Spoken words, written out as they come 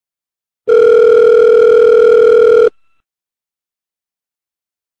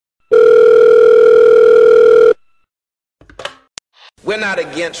We're not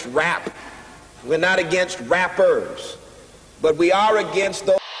against rap. We're not against rappers. But we are against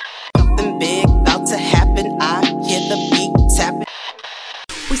those. Something big about to happen. I hear the beat tapping.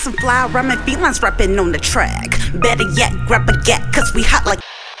 We some fly rhyming felines rapping on the track. Better yet, grab a gat, cause we hot like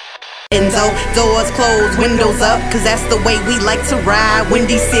Enzo. Doors closed, windows up, cause that's the way we like to ride.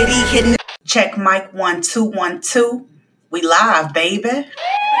 Windy City hitting. Check mic 1 2 1 2. We live, baby.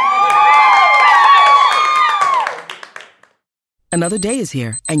 Another day is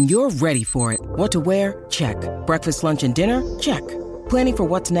here, and you're ready for it. What to wear? Check. Breakfast, lunch, and dinner? Check. Planning for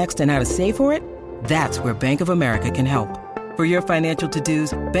what's next and how to save for it? That's where Bank of America can help. For your financial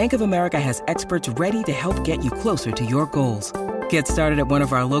to-dos, Bank of America has experts ready to help get you closer to your goals. Get started at one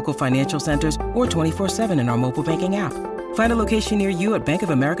of our local financial centers or 24/7 in our mobile banking app. Find a location near you at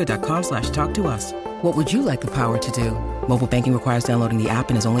bankofamerica.com/talktous. What would you like the power to do? Mobile banking requires downloading the app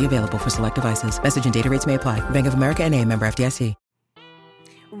and is only available for select devices. Message and data rates may apply. Bank of America N.A., member FDIC.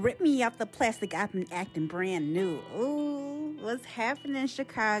 Rip me off the plastic, I've been acting brand new. Ooh, what's happening in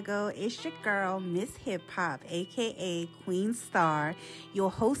Chicago? It's your girl, Miss Hip Hop, aka Queen Star, your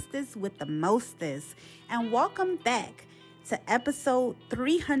hostess with the mostest. And welcome back to episode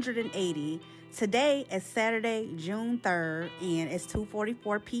 380. Today is Saturday, June 3rd, and it's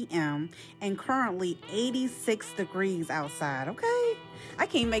 2:44 p.m. and currently 86 degrees outside, okay? I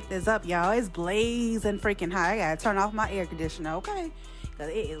can't make this up, y'all. It's blazing freaking hot. I gotta turn off my air conditioner, okay? Because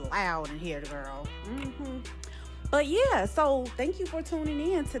it is loud in here, girl. But yeah, so thank you for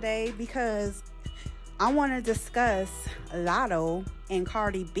tuning in today because I want to discuss Latto and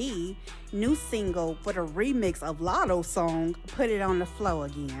Cardi B new single for the remix of Latto's song, Put It on the Flow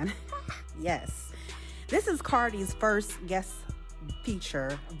Again. Yes. This is Cardi's first guest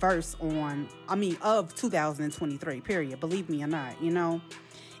feature verse of 2023, period. Believe me or not, you know.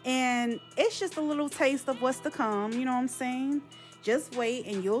 And it's just a little taste of what's to come, you know what I'm saying? Just wait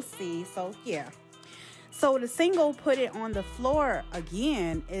and you'll see. So, yeah. So, the single Put It on the Floor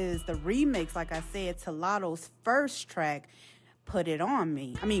Again is the remix, like I said, to Latto's first track, Put It on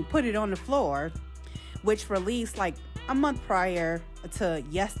the Floor, which released like a month prior to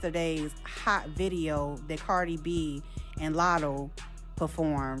yesterday's hot video that Cardi B and Latto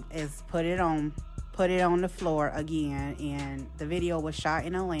performed is Put It on the Floor Again. And the video was shot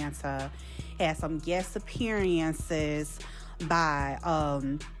in Atlanta, had some guest appearances by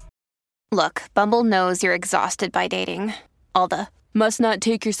Look, Bumble knows you're exhausted by dating. All the must not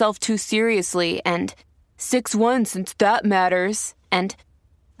take yourself too seriously and 6'1" since that matters. And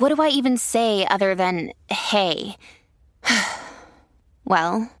what do I even say other than hey?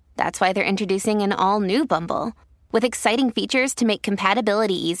 Well, that's why they're introducing an all-new Bumble with exciting features to make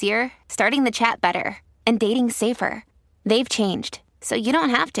compatibility easier, starting the chat better, and dating safer. They've changed, so you don't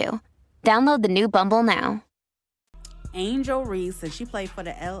have to. Download the new Bumble now. Angel Reese, and she played for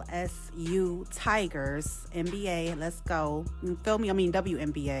the LSU Tigers, NBA, let's go, you feel me?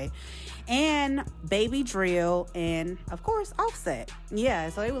 WNBA, and Baby Drill, and of course Offset. Yeah,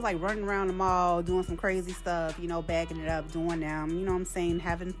 so they was like running around the mall doing some crazy stuff, you know, bagging it up, doing them, you know what I'm saying,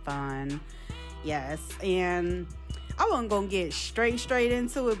 having fun. Yes, and I wasn't gonna get straight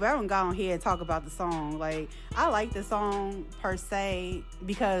into it, but I'm gonna go on here and talk about the song. Like, I like the song per se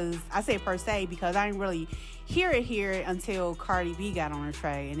because I didn't really hear it until Cardi B got on the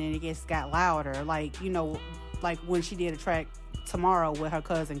track, and then it got louder, like, you know, like when she did a track Tomorrow with her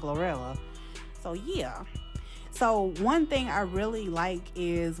cousin Glorilla. So yeah. So one thing I really like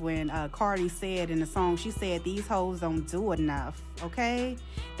is when Cardi said in the song, she said, "These hoes don't do enough, okay?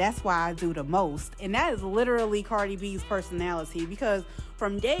 That's why I do the most." And that is literally Cardi B's personality, because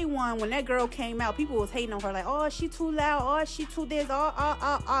from day one, when that girl came out, people was hating on her, like, oh, she too loud, oh, she too this,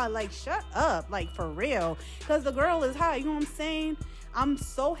 like, shut up, like, for real, because the girl is hot, you know what I'm saying? I'm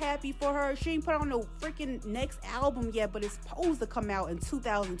so happy for her. She ain't put on no freaking next album yet, but it's supposed to come out in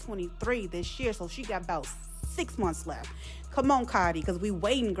 2023 this year, so she got about 6 months left. Come on, Cardi, because we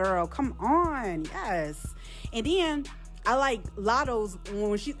waiting, girl. Come on. Yes. And then I like Latto's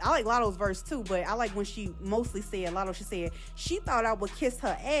verse too, but I like when she mostly said, she said, she thought I would kiss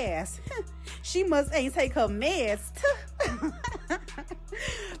her ass. She must ain't take her meds.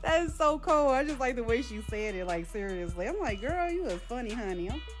 That is so cool. I just like the way she said it, like, seriously. I'm like, girl, you was funny,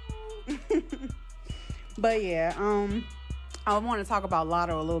 honey. But yeah, I want to talk about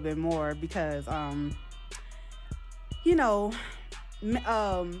Latto a little bit more because, you know,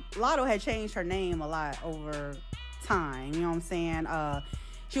 Latto had changed her name a lot over time, you know what I'm saying?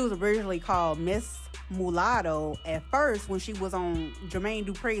 She was originally called Miss Mulatto at first when she was on Jermaine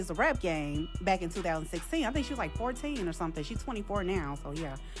Dupri's The Rap Game back in 2016. I think she was like 14 or something. She's 24 now, so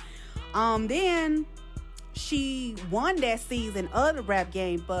yeah. Then she won that season of the rap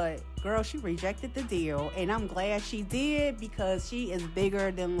game, but girl, she rejected the deal, and I'm glad she did because she is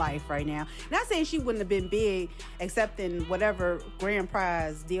bigger than life right now. Not saying she wouldn't have been big except in whatever grand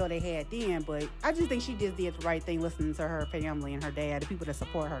prize deal they had then, but I just think she just did the right thing listening to her family and her dad, the people that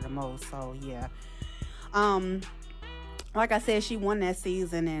support her the most. So yeah. Like I said, she won that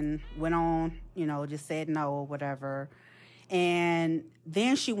season and went on, just said no or whatever. And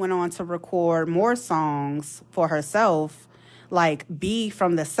then she went on to record more songs for herself, like Be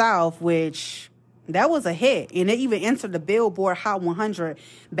From the South, which that was a hit. And it even entered the Billboard Hot 100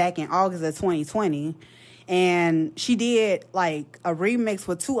 back in August of 2020. And she did like a remix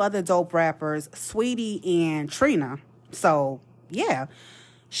with two other dope rappers, Sweetie and Trina. So, yeah,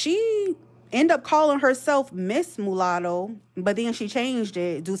 she ended up calling herself Miss Mulatto, but then she changed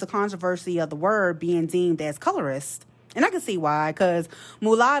it due to controversy of the word being deemed as colorist. And I can see why, because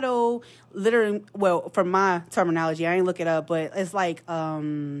mulatto, literally, well, from my terminology, I ain't look it up, but it's like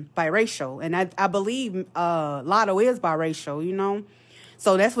biracial. And I believe Latto is biracial,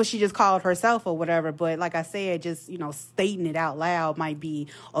 So that's what she just called herself or whatever. But like I said, just, stating it out loud might be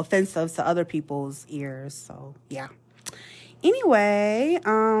offensive to other people's ears. So, yeah. Anyway,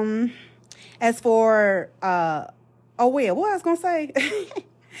 as for, what I was going to say?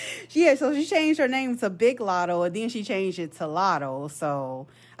 Yeah, so she changed her name to Big Latto, and then she changed it to Latto. So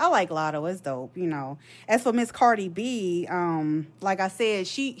I like Latto. It's dope, As for Miss Cardi B, like I said,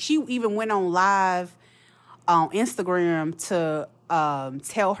 she even went on live on Instagram to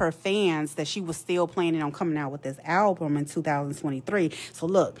tell her fans that she was still planning on coming out with this album in 2023. So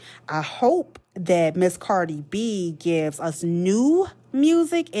look, I hope that Miss Cardi B gives us new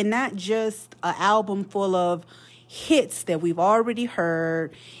music and not just an album full of hits that we've already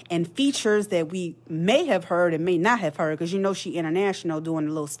heard and features that we may have heard and may not have heard, because she international doing a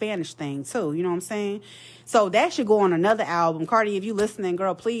little Spanish thing too, you know what I'm saying? So that should go on another album. Cardi, if you listening,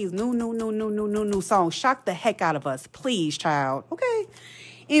 girl, please, new song. Shock the heck out of us, please, child. Okay.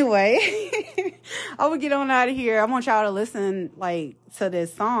 Anyway, I will get on out of here. I want y'all to listen to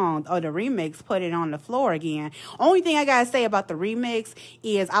this song or the remix, Put It on the Floor Again. Only thing I gotta say about the remix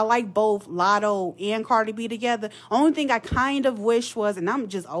is I like both Latto and Cardi B together. Only thing I kind of wish was, and I'm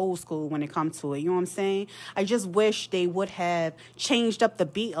just old school when it comes to it, you know what I'm saying? I just wish they would have changed up the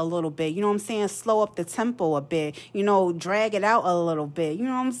beat a little bit, you know what I'm saying? Slow up the tempo a bit, drag it out a little bit, you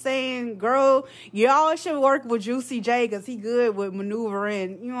know what I'm saying? Girl, y'all should work with Juicy J because he good with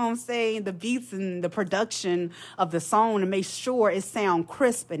maneuvering, you know what I'm saying, the beats and the production of the song to make sure it sound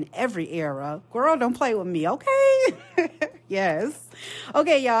crisp in every era. Girl, don't play with me, okay? Yes.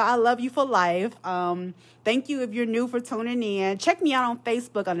 Okay, y'all, I love you for life. Thank you if you're new for tuning in. Check me out on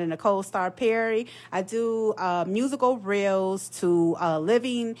Facebook under Nicole Star Perry. I do musical reels to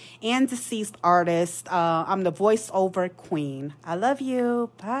living and deceased artists. I'm the voiceover queen. I love you.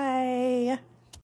 Bye.